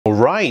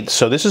Alright,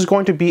 so this is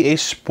going to be a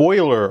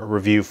spoiler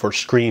review for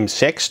Scream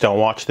 6. Don't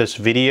watch this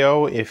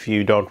video if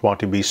you don't want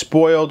to be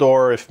spoiled,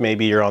 or if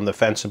maybe you're on the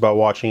fence about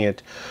watching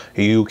it,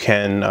 you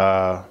can,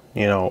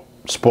 you know,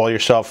 spoil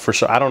yourself for,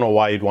 I don't know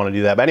why you'd want to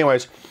do that. But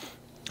anyways,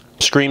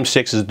 Scream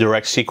 6 is a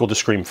direct sequel to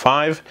Scream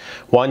 5.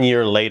 1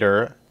 year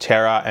later,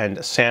 Tara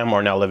and Sam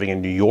are now living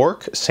in New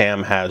York.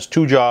 Sam has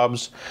 2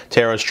 jobs.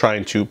 Tara's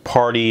trying to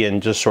party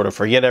and just sort of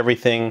forget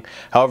everything.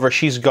 However,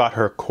 she's got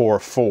her core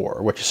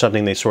 4, which is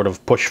something they sort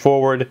of push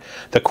forward.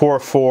 The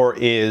core 4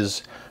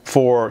 is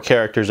 4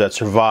 characters that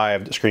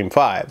survived Scream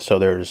 5. So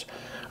there's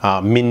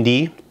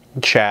Mindy,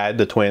 Chad,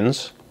 the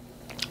twins,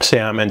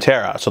 Sam, and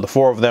Tara. So the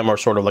 4 of them are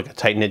sort of like a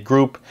tight-knit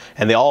group,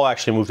 and they all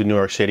actually moved to New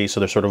York City,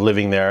 so they're sort of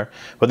living there.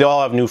 But they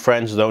all have new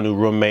friends, though, new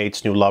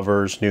roommates, new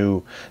lovers,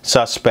 new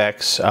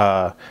suspects.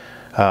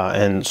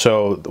 And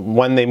so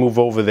when they move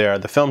over there,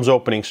 the film's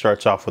opening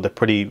starts off with a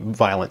pretty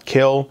violent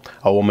kill.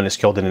 A woman is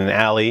killed in an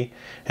alley,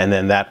 and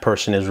then that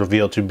person is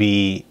revealed to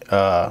be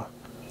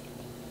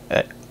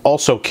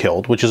also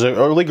killed, which is a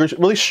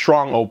really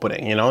strong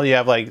opening. You know, you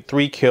have like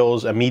 3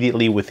 kills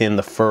immediately within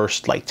the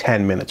first like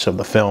 10 minutes of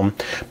the film.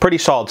 Pretty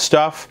solid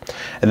stuff.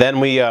 And then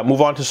we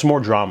move on to some more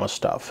drama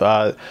stuff.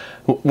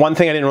 One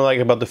thing I didn't really like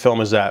about the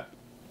film is that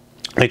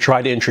they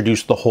tried to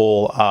introduce the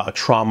whole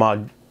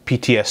trauma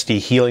PTSD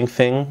healing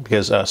thing,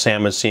 because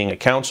Sam is seeing a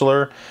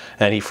counselor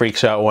and he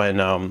freaks out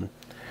when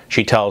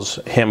she tells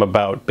him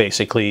about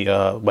basically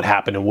what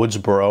happened in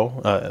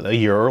Woodsboro a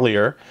year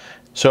earlier.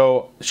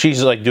 So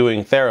she's like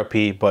doing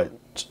therapy, but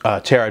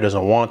Tara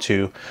doesn't want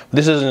to.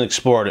 This isn't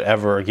explored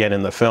ever again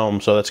in the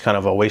film, so that's kind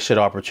of a wasted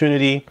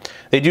opportunity.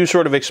 They do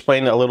sort of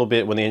explain it a little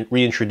bit when they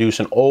reintroduce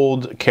an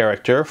old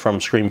character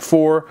from Scream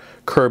 4.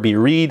 Kirby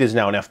Reed is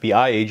now an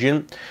FBI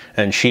agent,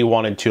 and she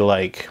wanted to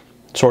like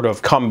sort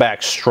of come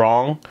back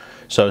strong.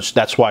 So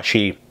that's why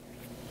she,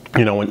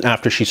 you know,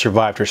 after she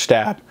survived her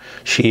stab,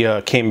 she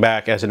came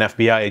back as an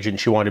FBI agent.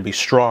 She wanted to be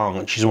strong,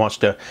 and she wants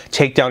to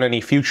take down any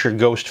future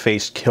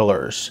ghost-faced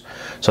killers.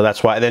 So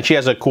that's why. And then she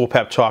has a cool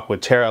pep talk with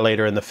Tara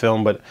later in the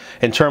film. But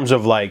in terms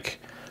of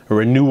like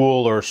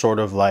renewal or sort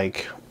of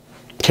like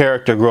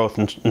character growth,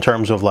 in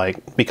terms of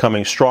like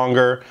becoming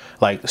stronger,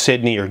 like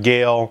Sydney or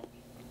Gail,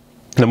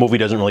 the movie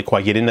doesn't really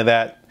quite get into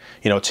that.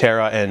 You know,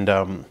 Tara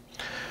and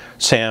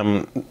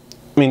Sam.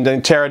 I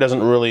mean, Tara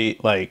doesn't really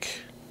like.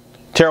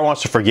 Tara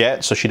wants to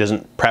forget, so she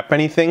doesn't prep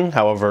anything.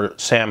 However,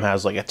 Sam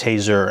has like a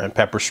taser and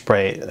pepper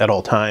spray at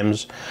all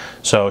times.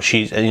 So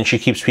she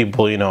keeps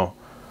people, you know,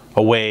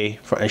 away,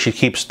 and she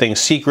keeps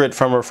things secret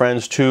from her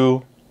friends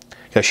too,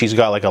 because she's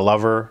got like a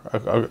lover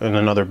in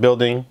another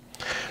building.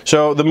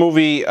 So the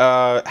movie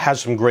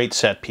has some great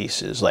set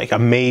pieces, like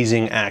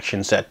amazing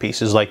action set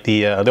pieces. Like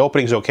the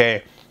opening's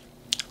okay.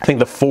 I think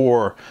the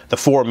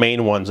four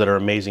main ones that are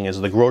amazing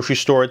is the grocery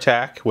store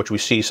attack, which we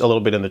see a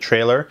little bit in the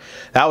trailer.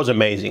 That was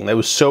amazing. That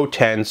was so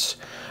tense.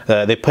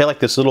 They play like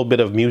this little bit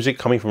of music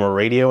coming from a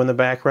radio in the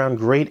background.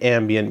 Great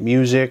ambient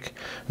music.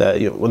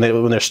 You know, when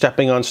they're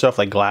stepping on stuff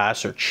like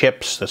glass or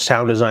chips, the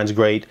sound design's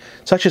great.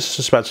 Such a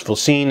suspenseful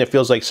scene. It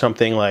feels like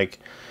something like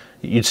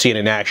you'd see in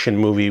an action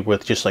movie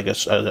with just like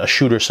a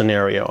shooter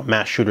scenario, a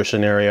mass shooter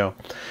scenario.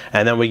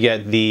 And then we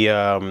get the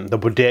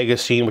bodega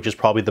scene, which is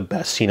probably the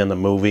best scene in the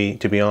movie,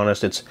 to be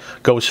honest. It's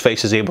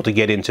Ghostface is able to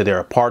get into their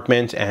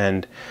apartment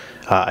and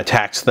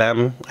attacks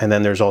them. And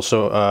then there's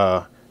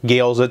also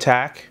Gail's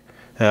attack.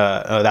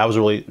 That was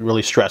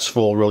really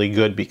stressful, really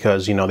good,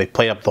 because, you know, they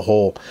play up the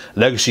whole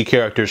legacy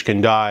characters can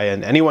die,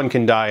 and anyone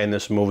can die in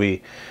this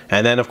movie.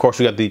 And then, of course,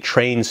 we got the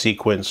train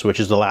sequence, which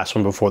is the last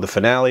one before the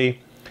finale.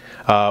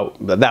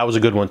 That was a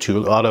good one too.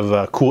 A lot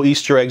of cool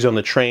Easter eggs on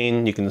the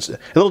train. A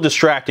little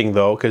distracting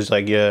though, because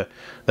like the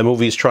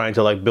movie's trying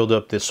to like build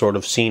up this sort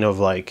of scene of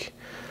like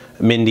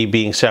Mindy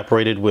being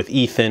separated with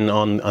Ethan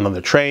on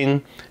the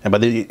train,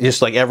 but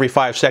just like every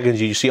 5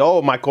 seconds you see,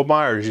 oh, Michael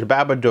Myers,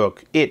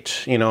 Babadook,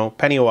 It, you know,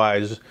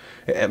 Pennywise,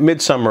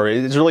 Midsummer.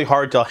 It's really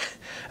hard to,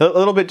 a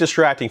little bit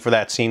distracting for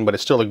that scene, but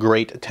it's still a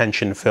great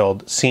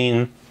tension-filled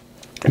scene.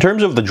 In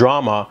terms of the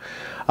drama,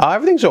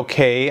 everything's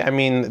okay. I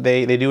mean,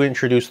 they do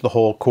introduce the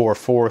whole core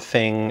 4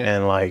 thing,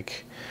 and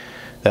like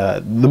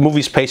the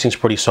movie's pacing's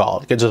pretty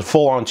solid. It's a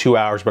full-on 2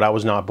 hours, but I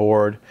was not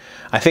bored.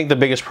 I think the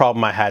biggest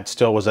problem I had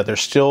still was that they're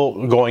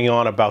still going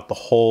on about the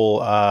whole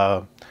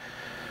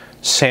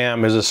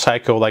Sam is a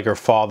psycho like her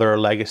father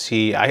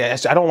legacy. I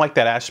don't like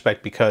that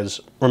aspect, because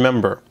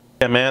remember,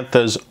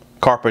 Samantha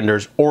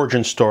Carpenter's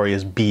origin story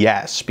is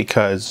BS,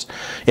 because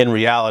in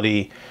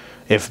reality,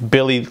 if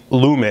Billy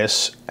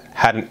Loomis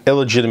had an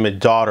illegitimate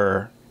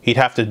daughter, he'd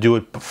have to do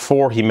it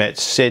before he met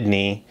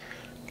Sydney,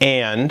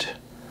 and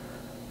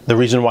the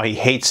reason why he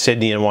hates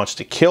Sydney and wants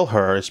to kill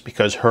her is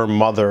because her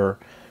mother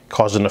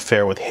caused an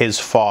affair with his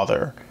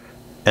father,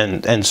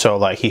 and so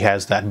like he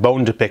has that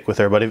bone to pick with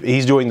her. But if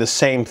he's doing the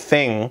same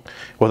thing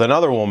with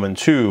another woman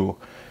too,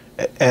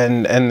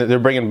 and they're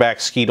bringing back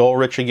Skeet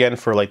Ulrich again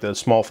for like the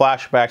small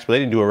flashbacks, but they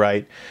didn't do it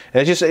right.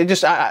 And it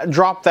just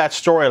drop that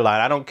storyline.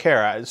 I don't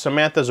care.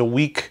 Samantha's a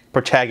weak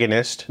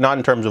protagonist, not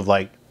in terms of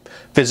like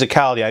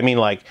physicality. I mean,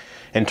 like,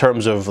 in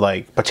terms of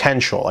like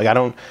potential. Like I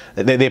don't,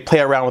 they play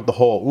around with the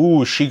whole,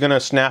 ooh, is she gonna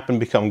snap and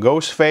become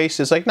Ghostface?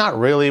 It's like, not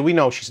really. We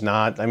know she's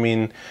not. I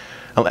mean,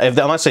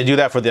 unless they do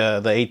that for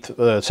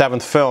the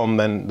seventh film,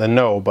 then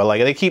no. But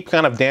like they keep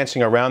kind of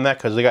dancing around that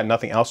because they got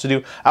nothing else to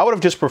do. I would have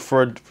just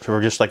preferred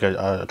for just like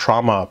a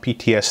trauma,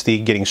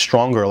 PTSD getting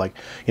stronger, like,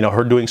 you know,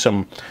 her doing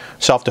some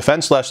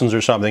self-defense lessons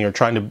or something, or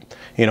trying to,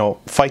 you know,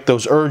 fight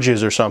those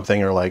urges or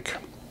something, or like,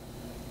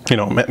 you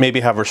know, maybe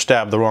have her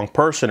stab the wrong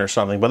person or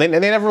something. But they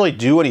never really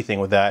do anything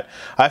with that.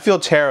 I feel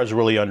Tara's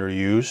really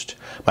underused.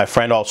 My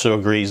friend also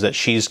agrees that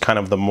she's kind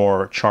of the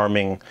more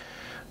charming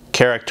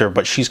character,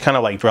 but she's kind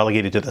of like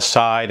relegated to the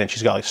side, and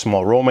she's got like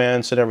small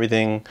romance and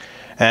everything.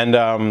 And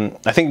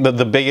I think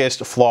the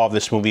biggest flaw of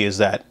this movie is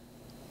that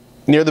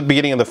near the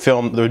beginning of the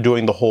film, they're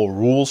doing the whole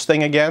rules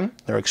thing again.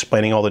 They're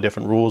explaining all the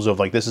different rules of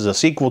like, this is a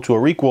sequel to a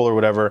requel or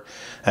whatever.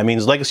 That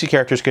means legacy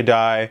characters could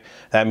die.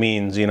 That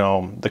means, you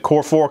know, the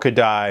core four could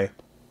die.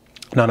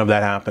 None of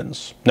that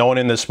happens. No one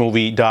in this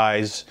movie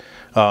dies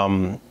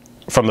from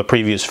the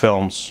previous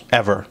films,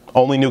 ever.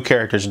 Only new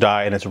characters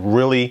die, and it's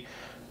really,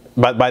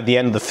 by the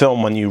end of the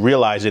film, when you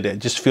realize it, it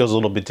just feels a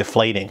little bit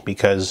deflating,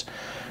 because,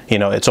 you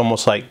know, it's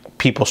almost like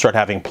people start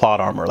having plot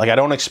armor. Like, I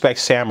don't expect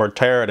Sam or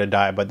Tara to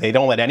die, but they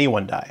don't let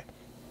anyone die.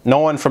 No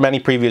one from any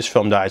previous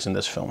film dies in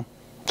this film.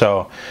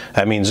 So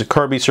that means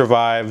Kirby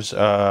survives,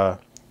 the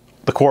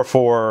core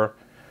four,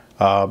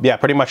 yeah,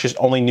 pretty much just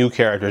only new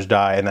characters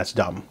die, and that's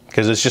dumb.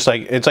 Because it's just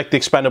like, it's like the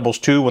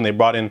Expendables 2 when they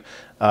brought in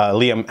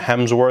Liam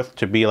Hemsworth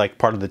to be like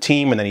part of the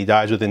team, and then he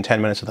dies within 10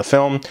 minutes of the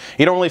film.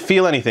 You don't really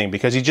feel anything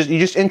because you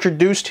just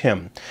introduced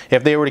him.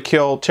 If they were to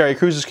kill Terry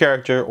Crews's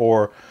character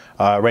or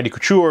Randy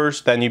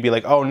Couture's, then you'd be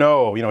like, oh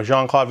no, you know,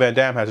 Jean-Claude Van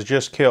Damme has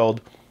just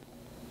killed,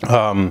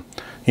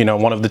 you know,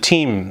 one of the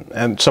team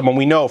and someone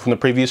we know from the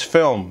previous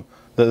film.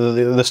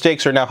 The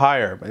stakes are now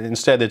higher. But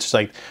instead, it's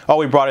like, oh,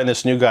 we brought in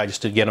this new guy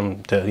just to get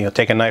him to, you know,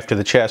 take a knife to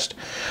the chest.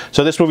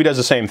 So this movie does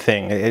the same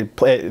thing.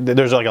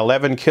 There's like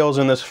 11 kills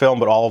in this film,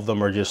 but all of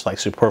them are just like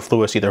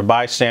superfluous, either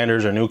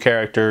bystanders or new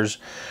characters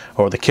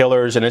or the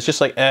killers, and it's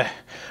just like, eh.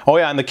 Oh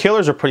yeah, and the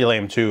killers are pretty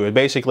lame too.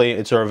 Basically,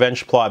 it's a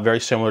revenge plot very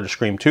similar to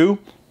Scream 2.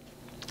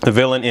 The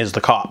villain is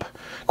the cop.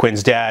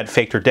 Quinn's dad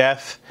faked her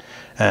death.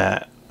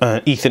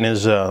 Ethan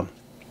is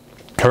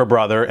her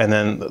brother, and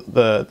then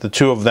the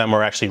two of them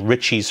are actually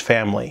Richie's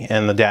family,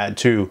 and the dad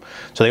too.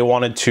 So they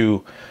wanted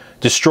to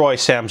destroy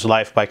Sam's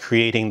life by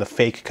creating the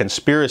fake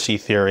conspiracy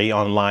theory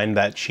online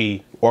that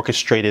she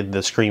orchestrated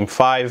the Scream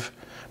 5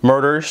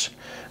 murders,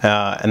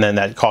 and then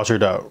that caused her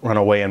to run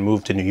away and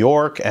move to New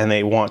York. And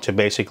they want to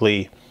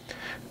basically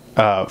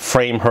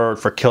frame her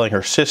for killing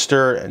her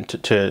sister,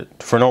 and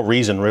for no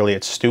reason really.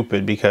 It's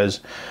stupid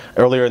because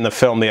earlier in the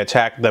film they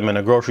attacked them in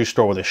a grocery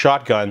store with a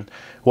shotgun.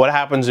 What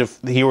happens if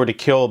he were to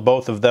kill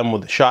both of them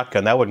with a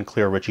shotgun? That wouldn't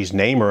clear Richie's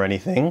name or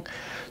anything.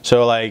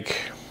 So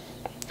like,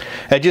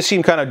 it just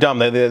seemed kind of dumb.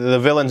 The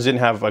villains didn't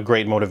have a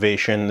great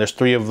motivation. There's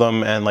 3 of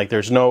them, and like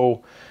there's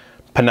no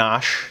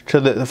panache to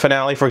the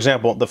finale. For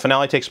example, the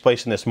finale takes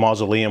place in this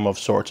mausoleum of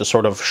sorts, a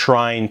sort of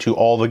shrine to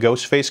all the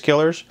Ghostface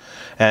killers,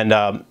 and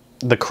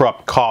the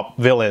corrupt cop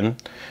villain,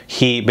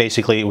 he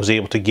basically was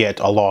able to get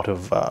a lot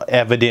of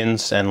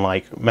evidence and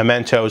like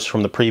mementos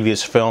from the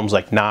previous films,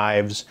 like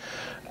knives,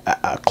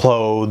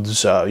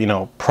 clothes, you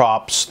know,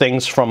 props,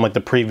 things from like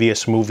the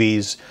previous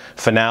movies'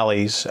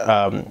 finales,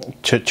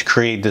 to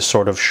create this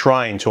sort of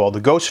shrine to all the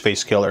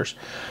Ghostface killers.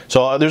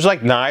 So there's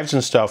like knives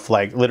and stuff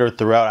like littered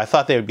throughout. I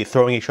thought they would be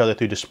throwing each other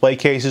through display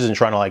cases and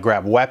trying to like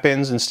grab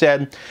weapons.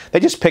 Instead, they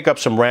just pick up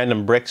some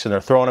random bricks and they're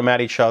throwing them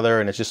at each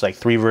other, and it's just like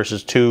 3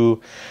 versus 2.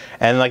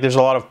 And like there's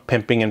a lot of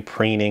pimping and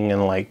preening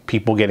and like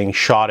people getting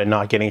shot and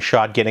not getting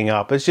shot, getting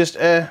up. It's just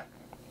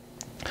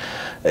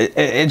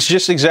it's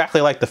just exactly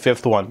like the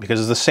 5th one, because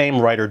it's the same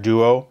writer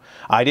duo.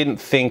 I didn't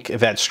think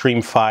that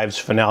Scream 5's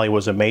finale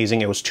was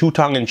amazing. It was too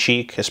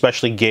tongue-in-cheek,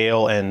 especially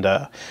Gale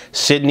and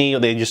Sydney.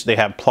 They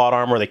have plot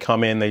armor. They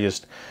come in, they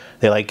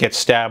like get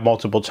stabbed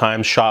multiple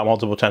times, shot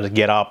multiple times, and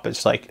get up.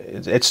 It's like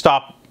it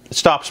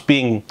stops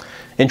being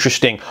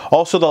interesting.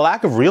 Also, the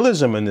lack of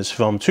realism in this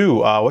film too.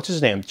 What's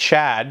his name?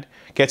 Chad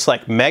gets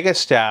like mega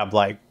stabbed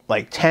like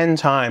 10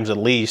 times at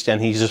least,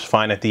 and he's just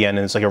fine at the end,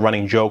 and it's like a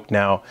running joke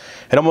now.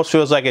 It almost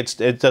feels like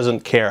it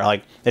doesn't care.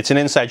 Like it's an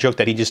inside joke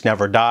that he just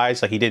never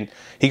dies. Like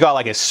he got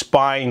like his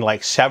spine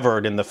like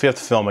severed in the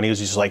 5th film, and he was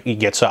just like, he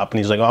gets up and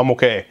he's like, oh, I'm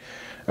okay.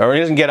 Or he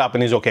doesn't get up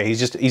and he's okay. He's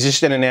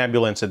just in an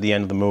ambulance at the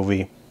end of the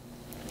movie,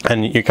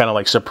 and you're kind of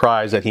like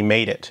surprised that he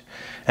made it.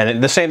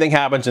 And the same thing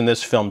happens in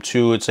this film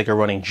too. It's like a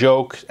running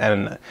joke,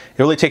 and it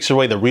really takes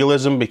away the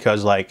realism,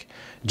 because like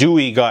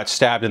Dewey got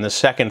stabbed in the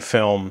 2nd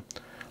film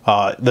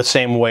the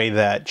same way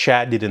that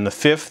Chad did in the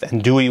 5th,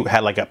 and Dewey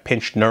had like a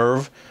pinched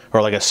nerve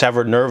or like a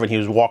severed nerve, and he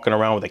was walking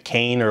around with a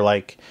cane or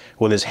like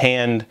with his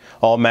hand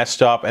all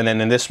messed up. And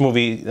then in this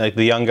movie, like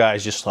the young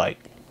guy's just like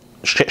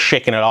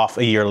shaking it off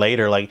a year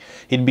later, like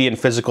he'd be in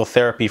physical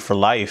therapy for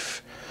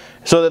life.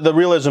 So the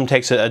realism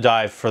takes a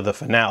dive for the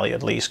finale,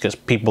 at least, because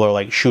people are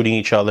like shooting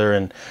each other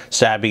and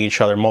stabbing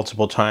each other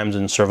multiple times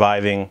and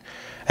surviving,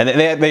 and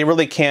they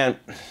really can't.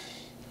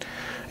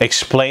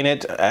 explain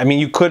it. I mean,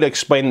 you could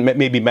explain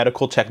maybe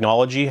medical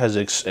technology has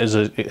what's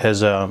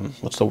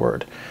the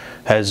word?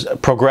 Has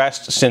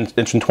progressed since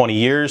in 20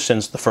 years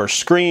since the first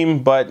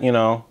Scream, but you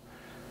know,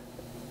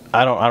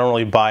 I don't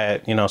really buy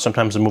it. You know,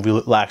 sometimes the movie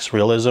lacks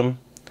realism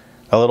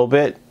a little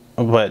bit,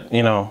 but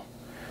you know,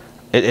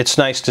 it's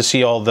nice to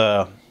see all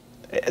the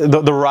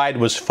ride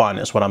was fun,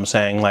 is what I'm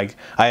saying. Like,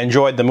 I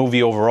enjoyed the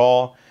movie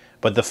overall,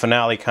 but the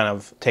finale kind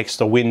of takes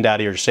the wind out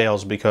of your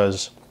sails,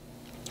 because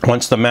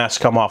once the masks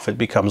come off, it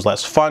becomes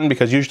less fun,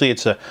 because usually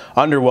it's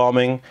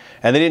underwhelming,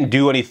 and they didn't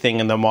do anything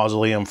in the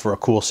mausoleum for a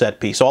cool set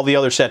piece. All the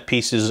other set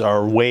pieces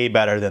are way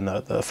better than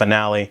the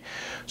finale.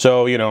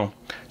 So, you know,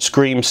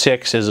 Scream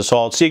 6 is a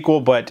solid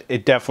sequel, but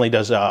it definitely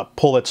does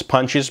pull its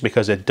punches,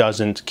 because it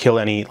doesn't kill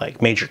any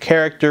like major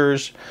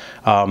characters.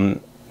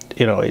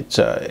 You know,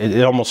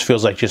 it almost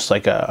feels like just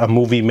like a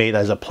movie made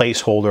as a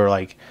placeholder.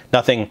 Like,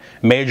 nothing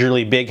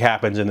majorly big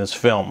happens in this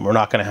film. We're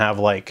not going to have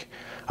like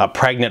a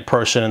pregnant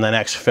person in the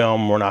next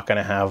film. We're not going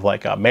to have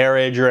like a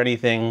marriage or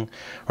anything.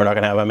 We're not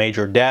going to have a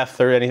major death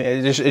or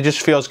anything. It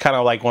just feels kind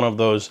of like one of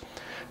those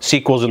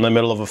sequels in the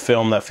middle of a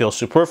film that feels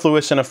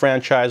superfluous in a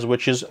franchise,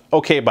 which is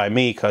okay by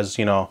me, because,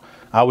 you know,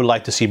 I would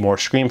like to see more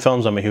Scream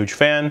films. I'm a huge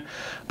fan,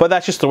 but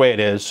that's just the way it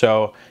is.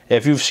 So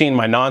if you've seen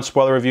my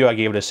non-spoiler review, I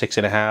gave it a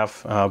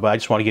 6.5, but I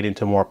just want to get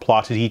into more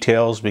plot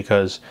details,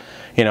 because,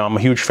 you know, I'm a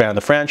huge fan of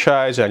the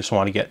franchise, and I just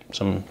want to get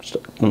some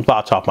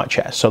thoughts off my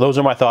chest. So those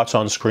are my thoughts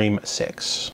on Scream 6.